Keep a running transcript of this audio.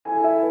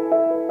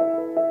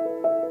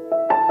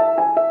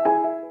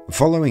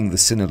Following the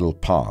synodal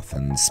path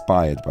and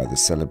inspired by the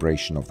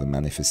celebration of the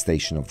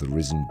manifestation of the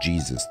risen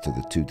Jesus to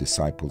the two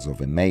disciples of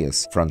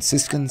Emmaus,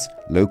 Franciscans,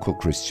 local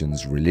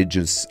Christians,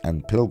 religious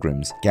and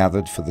pilgrims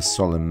gathered for the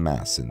solemn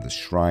Mass in the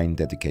shrine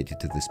dedicated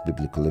to this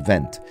biblical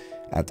event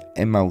at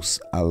Emmaus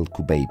Al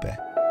Qubeibeh.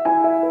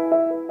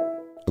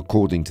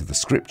 According to the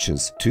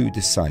scriptures, two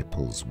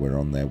disciples were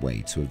on their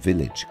way to a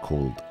village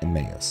called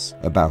Emmaus,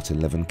 about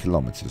 11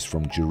 kilometers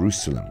from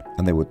Jerusalem,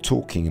 and they were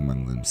talking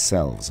among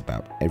themselves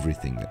about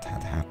everything that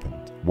had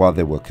happened. While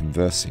they were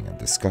conversing and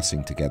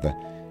discussing together,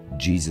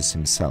 Jesus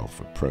himself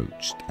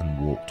approached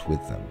and walked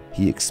with them.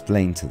 He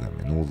explained to them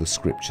in all the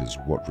scriptures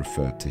what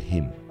referred to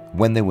him.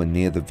 When they were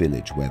near the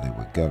village where they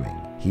were going,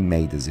 he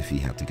made as if he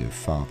had to go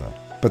farther.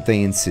 But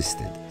they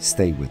insisted,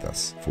 "Stay with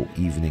us, for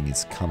evening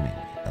is coming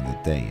and the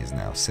day is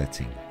now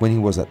setting." When he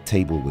was at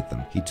table with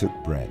them, he took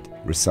bread,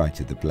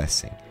 recited the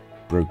blessing,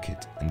 broke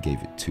it and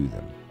gave it to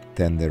them.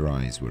 Then their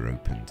eyes were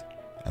opened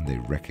and they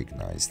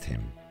recognized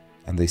him.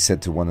 And they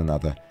said to one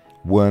another,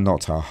 "Were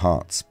not our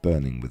hearts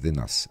burning within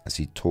us as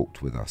he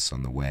talked with us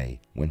on the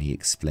way, when he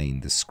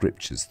explained the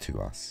scriptures to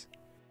us?"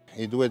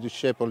 I due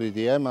discepoli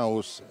di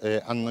Emmaus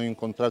hanno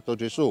incontrato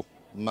Gesù,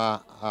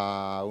 ma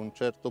a un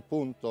certo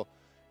punto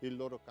il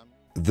loro cammino.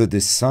 The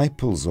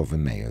disciples of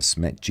Emmaus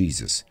met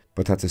Jesus,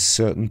 but at a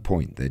certain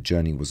point their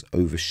journey was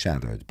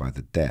overshadowed by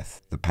the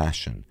death, the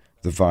passion,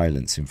 the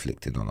violence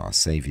inflicted on our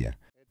Saviour.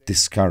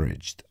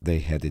 Discouraged, they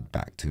headed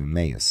back to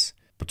Emmaus.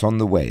 But on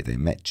the way they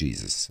met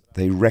Jesus.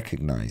 They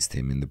recognized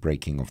him in the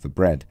breaking of the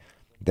bread.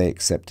 They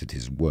accepted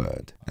his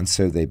word, and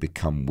so they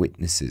become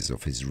witnesses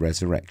of his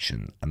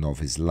resurrection and of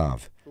his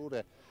love.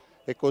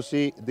 E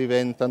così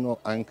diventano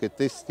anche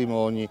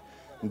testimoni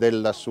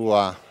della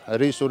sua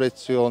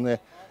risurrezione,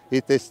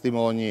 I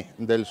testimoni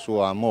del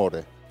suo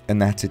amore.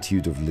 An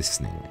attitude of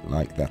listening,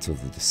 like that of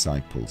the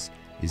disciples,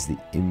 is the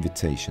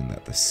invitation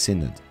that the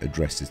Synod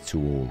addresses to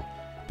all,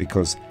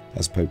 because,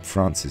 as Pope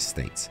Francis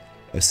states,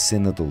 a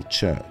synodal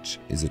church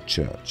is a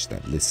church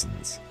that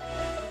listens.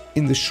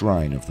 In the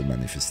shrine of the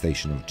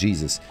manifestation of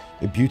Jesus,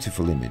 a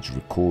beautiful image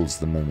recalls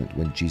the moment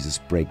when Jesus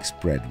breaks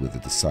bread with the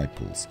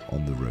disciples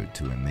on the road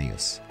to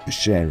Emmaus,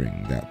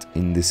 sharing that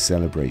in this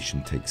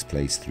celebration takes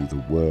place through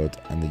the Word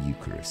and the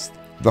Eucharist.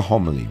 The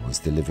homily was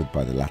delivered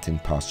by the Latin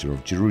pastor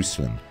of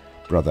Jerusalem,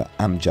 Brother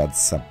Amjad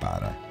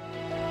Sabara.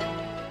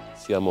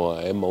 Siamo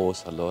a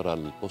Emmaus allora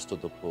al posto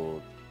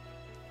dopo.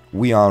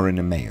 We are in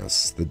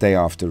Emmaus the day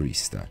after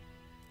Easter,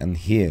 and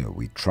here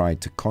we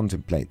tried to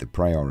contemplate the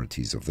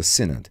priorities of the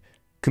Synod,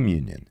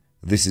 communion.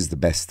 This is the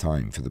best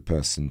time for the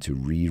person to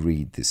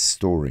reread this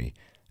story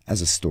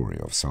as a story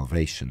of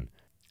salvation.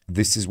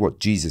 This is what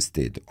Jesus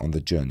did on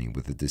the journey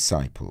with the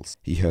disciples.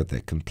 He heard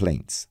their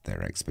complaints,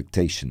 their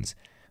expectations.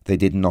 They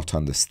did not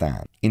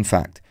understand. In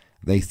fact,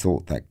 they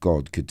thought that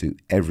God could do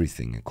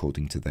everything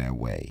according to their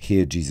way.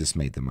 Here Jesus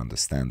made them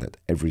understand that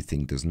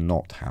everything does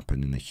not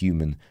happen in a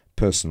human,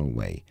 personal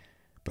way,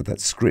 but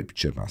that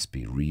Scripture must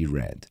be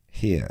reread.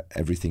 Here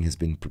everything has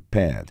been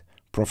prepared,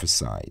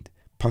 prophesied.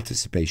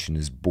 Participation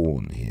is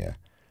born here.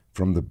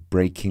 From the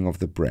breaking of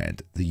the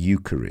bread, the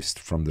Eucharist,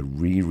 from the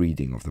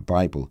rereading of the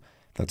Bible,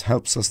 that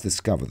helps us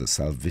discover the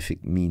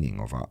salvific meaning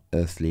of our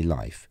earthly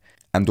life,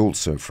 and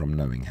also from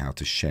knowing how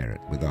to share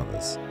it with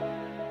others.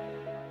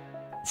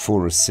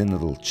 For a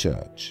synodal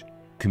church,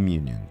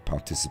 communion,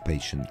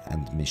 participation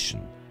and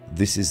mission.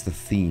 This is the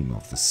theme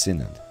of the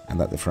Synod, and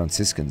that the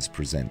Franciscans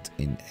present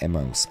in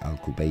Emmaus Al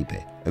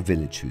Qubeibeh, a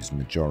village whose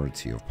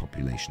majority of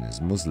population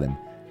is Muslim,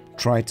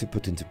 try to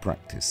put into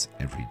practice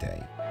every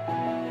day.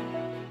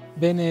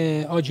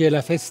 Bene, oggi è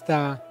la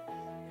festa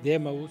di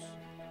Emmaus.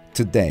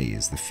 Today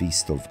is the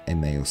feast of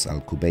Emmaus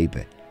Al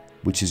Qubeibeh,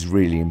 which is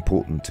really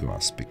important to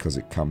us because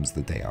it comes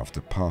the day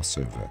after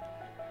Passover.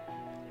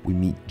 We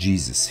meet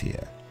Jesus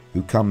here,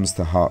 who comes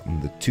to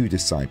hearten the two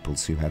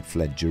disciples who had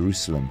fled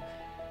Jerusalem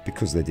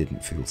because they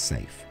didn't feel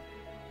safe.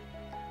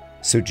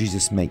 So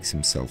Jesus makes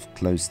himself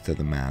close to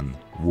the man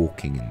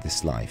walking in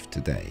this life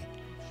today.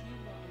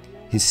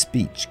 His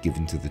speech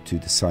given to the two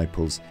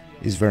disciples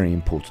is very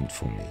important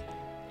for me,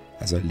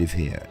 as I live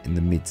here in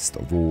the midst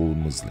of all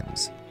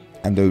Muslims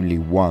and only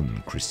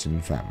one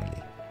Christian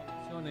family.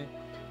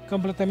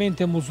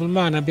 Completamente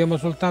musulmana, abbiamo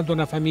soltanto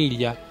una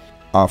famiglia.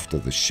 After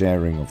the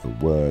sharing of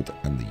the Word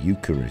and the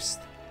Eucharist,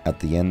 at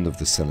the end of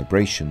the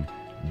celebration,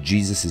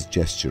 Jesus'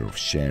 gesture of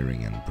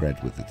sharing and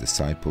bread with the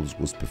disciples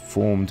was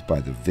performed by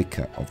the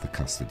vicar of the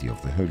custody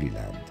of the Holy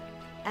Land.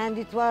 And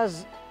it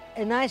was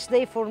a nice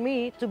day for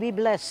me to be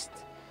blessed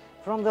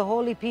from the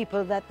holy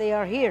people that they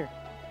are here.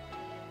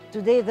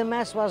 Today the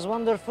Mass was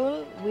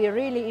wonderful. We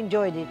really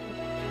enjoyed it.